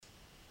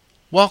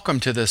Welcome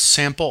to this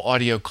sample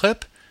audio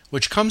clip,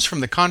 which comes from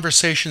the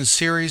Conversations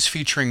series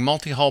featuring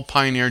multi-hull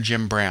pioneer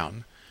Jim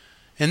Brown.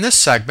 In this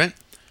segment,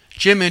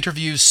 Jim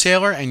interviews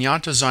sailor and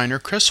yacht designer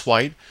Chris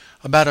White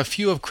about a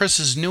few of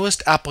Chris's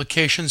newest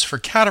applications for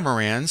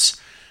catamarans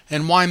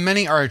and why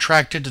many are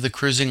attracted to the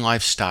cruising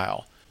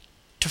lifestyle.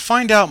 To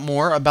find out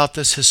more about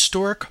this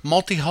historic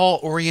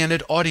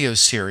multi-hull-oriented audio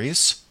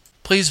series,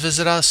 please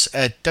visit us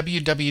at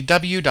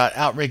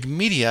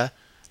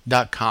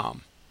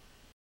www.outrigmedia.com.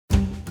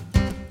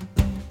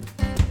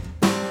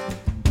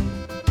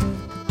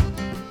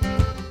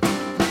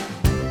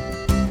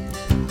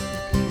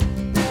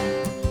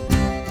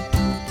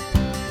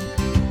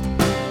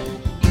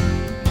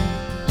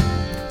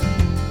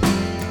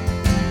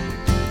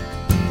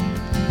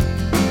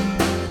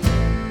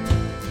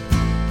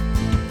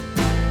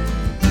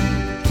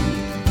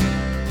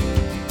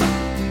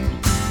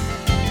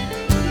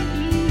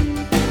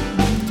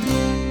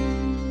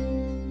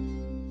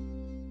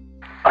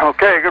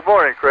 Okay, good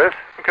morning, Chris.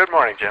 Good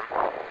morning, Jim.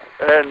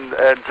 And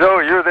Joe,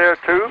 you're there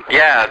too?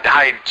 Yeah,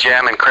 hi,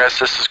 Jim and Chris.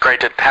 This is great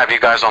to have you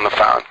guys on the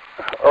phone.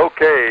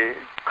 Okay,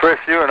 Chris,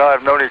 you and I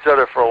have known each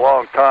other for a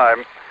long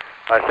time.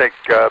 I think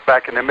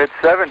back in the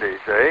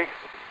mid-'70s, eh?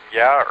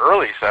 Yeah,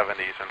 early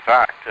 70s, in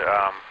fact.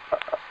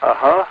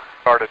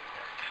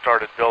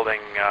 Started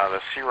building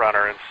the Sea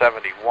Runner in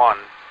 71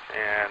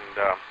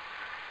 and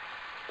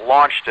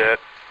launched it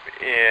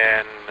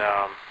in...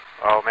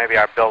 maybe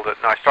I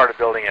started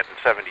building it in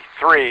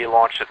 73,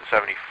 launched it in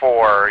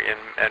 74, and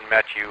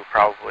met you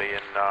probably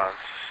in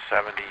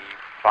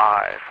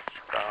 75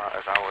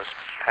 as I was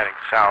heading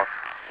south.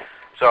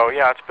 So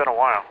yeah, it's been a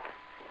while.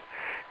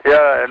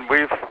 Yeah, and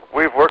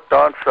we've worked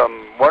on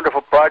some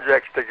wonderful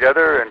projects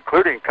together,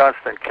 including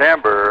Constant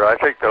Camber. I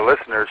think the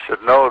listeners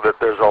should know that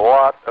there's a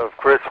lot of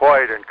Chris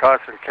White and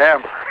Constant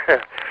Camber.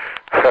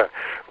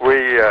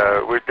 we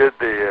did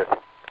the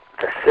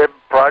SIB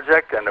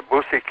project and the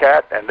Boosie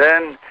Cat, and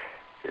then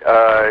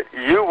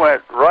you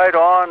went right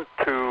on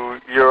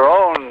to your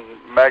own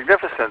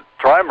magnificent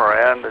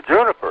trimaran, the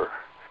Juniper.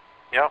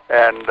 Yeah.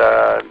 And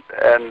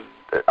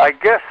I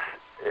guess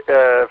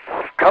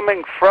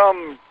coming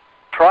from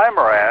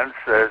trimarans,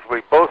 as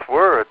we both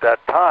were at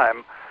that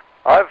time,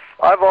 I've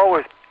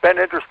always been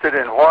interested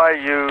in why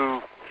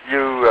you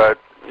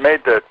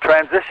made the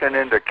transition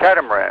into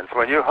catamarans.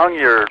 When you hung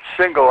your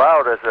shingle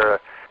out as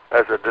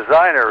a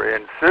designer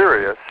in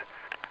Sirius,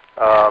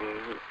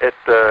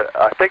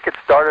 I think it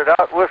started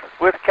out with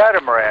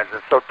catamarans.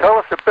 And so tell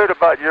us a bit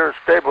about your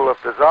stable of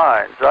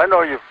designs. I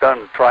know you've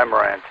done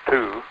trimarans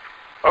too.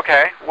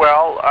 Okay,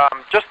 well,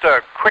 just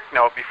a quick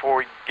note before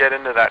we get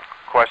into that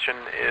question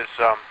is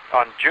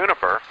on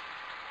Juniper.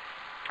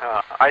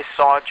 I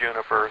saw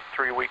Juniper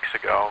 3 weeks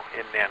ago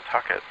in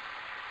Nantucket,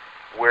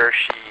 where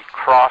she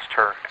crossed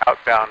her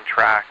outbound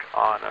track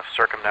on a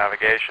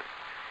circumnavigation.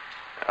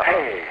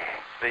 Hey.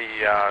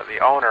 The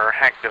owner,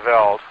 Hank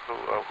DeVelde,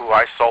 who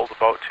I sold the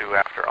boat to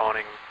after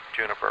owning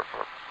Juniper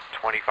for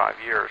 25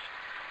 years,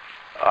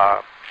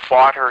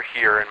 bought her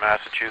here in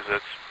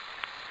Massachusetts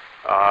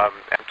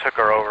and took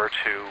her over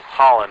to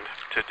Holland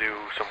to do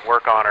some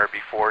work on her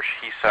before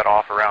he set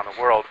off around the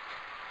world.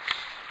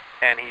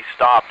 And he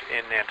stopped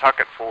in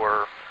Nantucket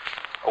for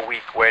a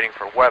week waiting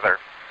for weather.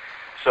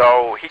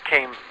 So he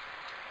came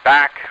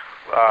back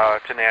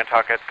to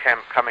Nantucket,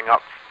 coming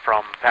up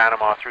from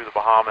Panama through the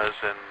Bahamas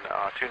and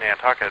to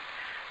Nantucket,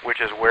 which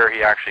is where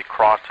he actually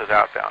crossed his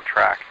outbound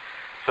track.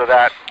 So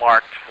that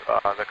marked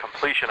the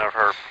completion of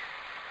her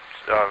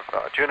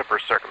Juniper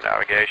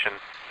circumnavigation,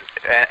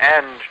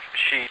 and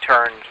she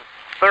turned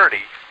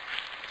 30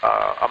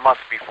 a month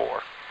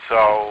before.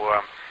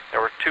 So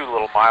there were two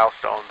little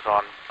milestones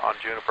on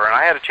Juniper, and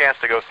I had a chance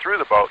to go through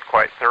the boat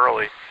quite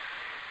thoroughly.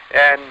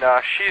 And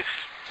she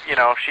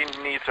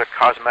needs a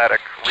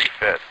cosmetic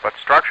refit, but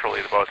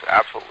structurally the boat's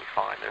absolutely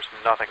fine. There's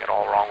nothing at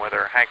all wrong with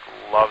her. Hank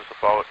loves the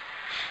boat.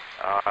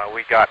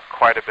 We got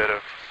quite a bit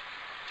of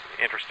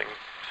interesting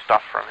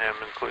stuff from him,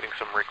 including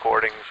some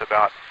recordings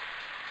about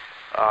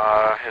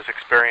his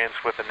experience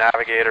with the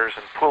navigators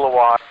in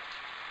Pulawatt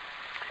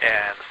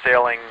and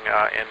sailing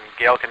in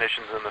gale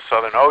conditions in the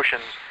Southern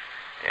Ocean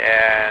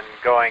and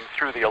going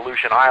through the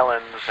Aleutian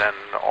Islands and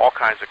all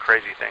kinds of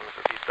crazy things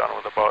that he's done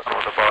with the boat and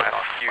a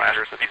few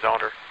years that he's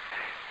owned her.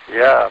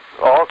 Yeah,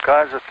 all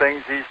kinds of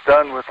things he's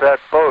done with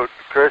that boat,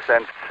 Chris,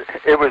 and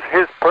it was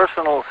his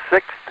personal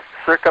sixth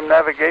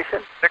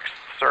circumnavigation? Sixth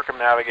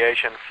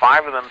circumnavigation,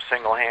 5 of them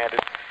single-handed.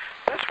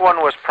 This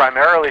one was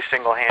primarily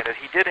single-handed.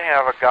 He did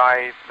have a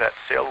guy that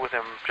sailed with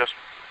him just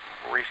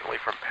recently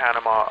from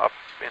Panama up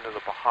into the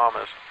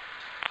Bahamas.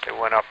 They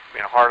went up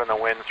hard on the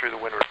wind through the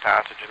Windward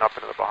Passage and up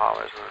into the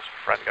Bahamas, and his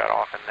friend got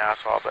off in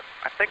Nassau, but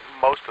I think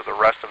most of the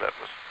rest of it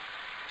was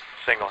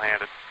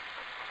single-handed.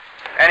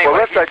 Anyway, well,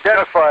 let's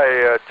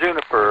identify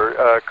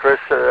Juniper, Chris.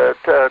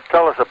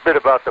 Tell us a bit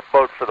about the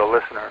boat for the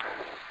listener.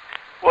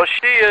 Well,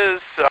 she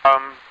is a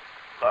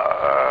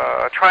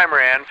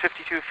trimaran,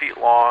 52 feet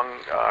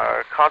long,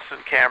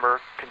 constant camber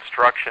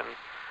construction,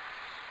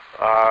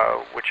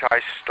 which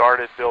I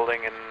started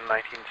building in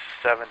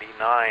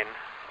 1979.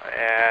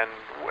 And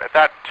at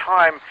that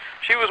time,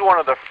 she was one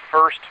of the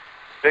first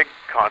big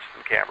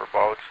constant camber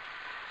boats,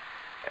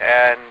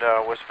 and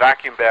was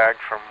vacuum bagged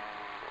from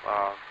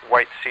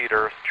white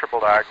cedar,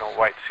 triple diagonal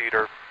white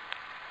cedar,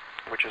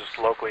 which is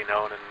locally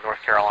known in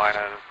North Carolina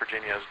and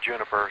Virginia as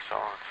juniper, so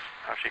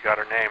that's how she got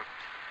her name.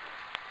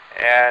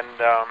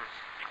 And,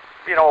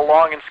 a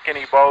long and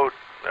skinny boat,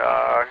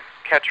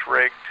 catch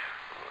rigged.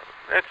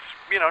 It's,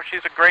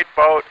 she's a great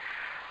boat,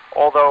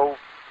 although,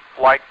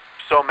 like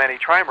so many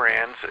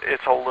trimarans,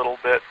 it's a little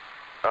bit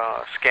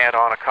scant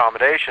on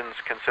accommodations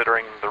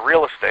considering the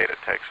real estate it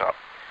takes up,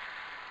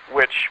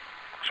 which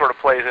sort of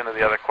plays into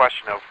the other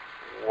question of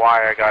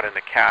why I got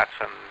into cats,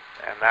 and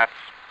that's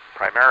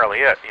primarily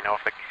it.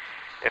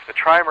 If the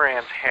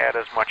trimarans had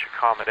as much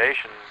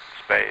accommodation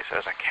space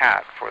as a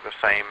cat for the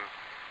same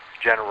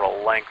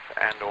general length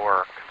and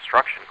or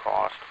construction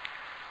cost,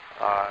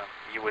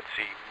 you would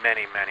see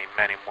many, many,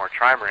 many more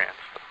trimarans.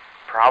 The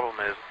problem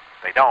is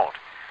they don't.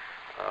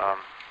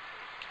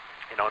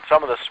 In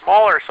some of the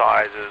smaller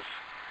sizes,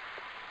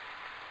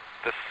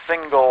 the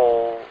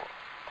single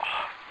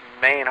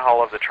main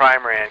hull of the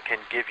trimaran can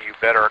give you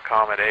better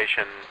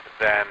accommodation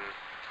than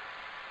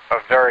a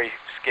very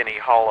skinny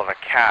hull of a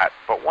cat.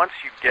 But once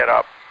you get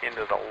up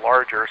into the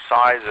larger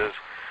sizes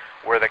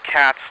where the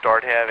cats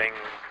start having,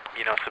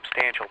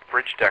 substantial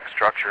bridge deck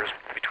structures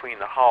between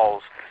the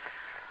hulls,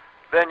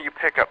 then you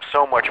pick up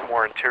so much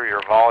more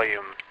interior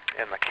volume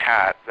in the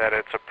cat that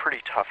it's a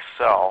pretty tough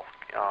sell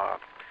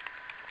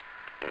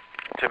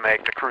to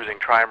make the cruising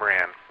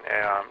trimaran.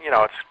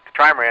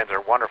 Trimarans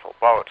are wonderful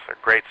boats. They're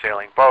great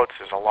sailing boats.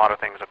 There's a lot of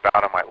things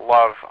about them I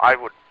love. I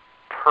would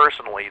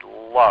personally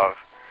love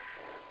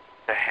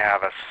to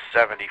have a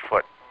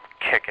 70-foot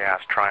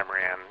kick-ass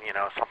trimaran,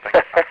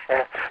 something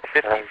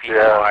 50 feet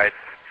wide,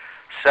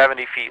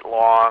 70 feet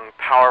long,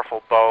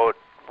 powerful boat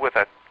with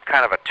a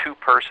kind of a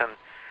two-person,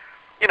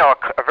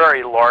 a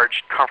very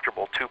large,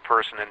 comfortable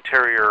two-person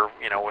interior,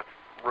 with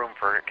room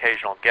for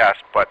occasional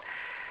guests. But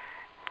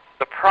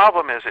the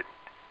problem is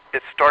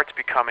it starts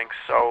becoming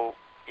so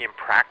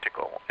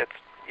impractical. It's,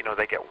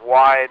 they get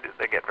wide,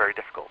 they get very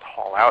difficult to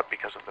haul out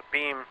because of the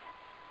beam.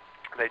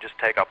 They just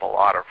take up a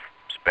lot of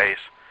space,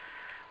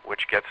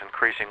 which gets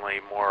increasingly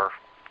more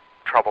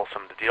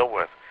troublesome to deal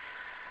with.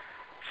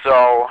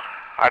 So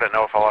I don't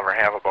know if I'll ever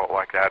have a boat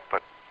like that,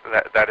 but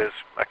that is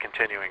a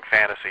continuing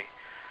fantasy.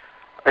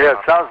 Yeah,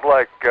 it sounds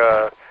like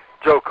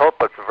Joe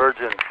Culpet's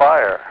Virgin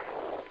Fire.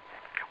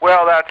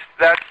 Well, that's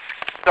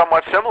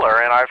somewhat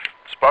similar, and I've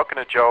spoken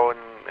to Joe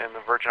in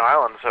the Virgin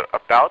Islands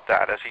about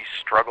that as he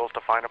struggles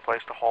to find a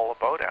place to haul a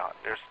boat out.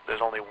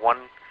 There's only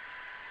one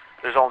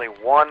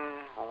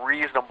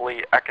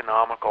reasonably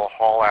economical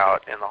haul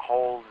out in the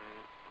whole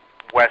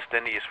West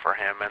Indies for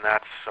him, and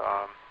that's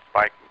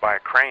by a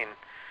crane.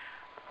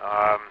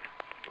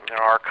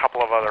 There are a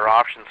couple of other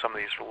options, some of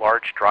these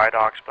large dry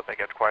docks, but they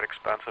get quite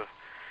expensive.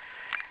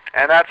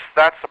 And that's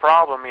the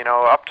problem,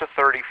 up to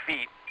 30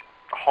 feet,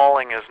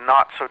 hauling is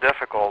not so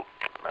difficult,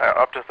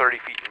 up to 30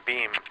 feet in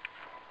beam.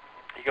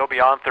 You go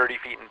beyond 30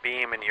 feet in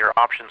beam and your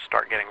options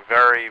start getting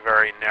very,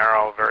 very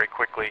narrow very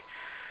quickly.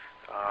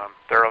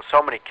 There are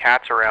so many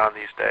cats around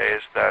these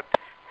days that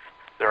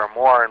there are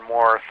more and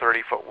more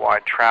 30-foot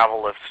wide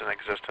travel lifts in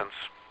existence,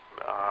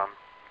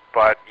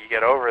 but you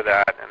get over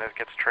that and it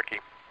gets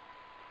tricky.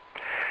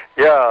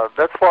 Yeah,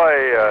 that's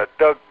why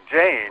Doug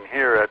Jane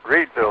here at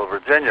Reedville,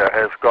 Virginia,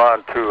 has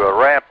gone to a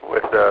ramp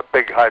with a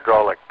big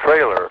hydraulic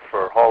trailer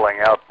for hauling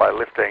out by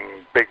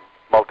lifting big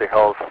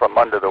multi-hulls from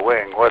under the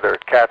wing, whether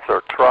cats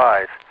or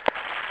tries.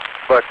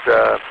 But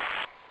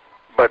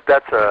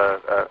that's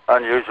a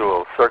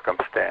unusual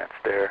circumstance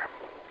there.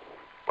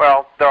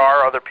 Well, there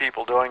are other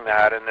people doing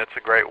that, and it's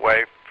a great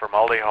way for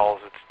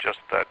multi-hulls. It's just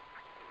that,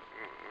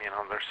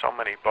 there's so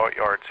many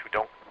boatyards who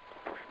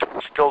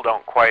still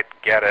don't quite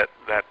get it,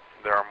 that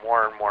there are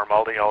more and more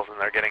multi-hulls, and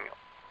they're getting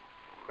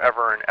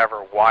ever and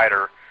ever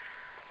wider,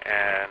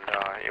 and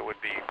it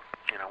would be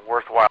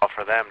worthwhile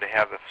for them to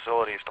have the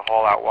facilities to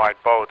haul out wide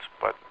boats,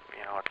 but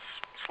it's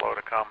slow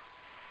to come.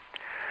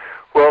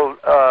 Well,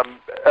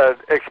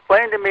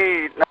 explain to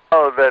me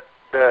now that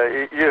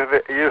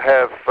you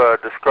have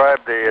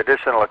described the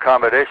additional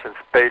accommodation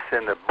space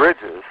in the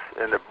bridges,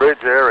 in the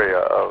bridge area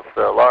of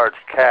the large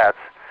cats.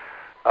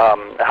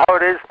 How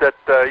it is that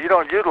you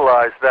don't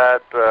utilize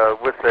that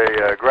with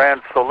a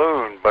grand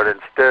saloon, but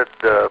instead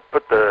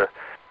put the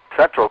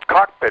central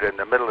cockpit in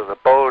the middle of the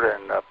boat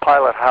and the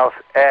pilot house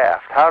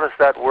aft. How does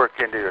that work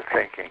into your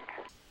thinking?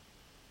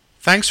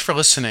 Thanks for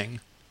listening.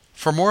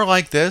 For more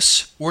like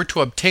this, or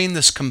to obtain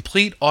this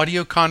complete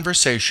audio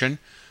conversation,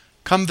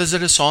 come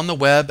visit us on the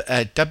web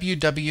at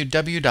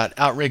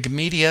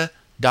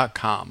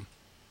www.outrigmedia.com.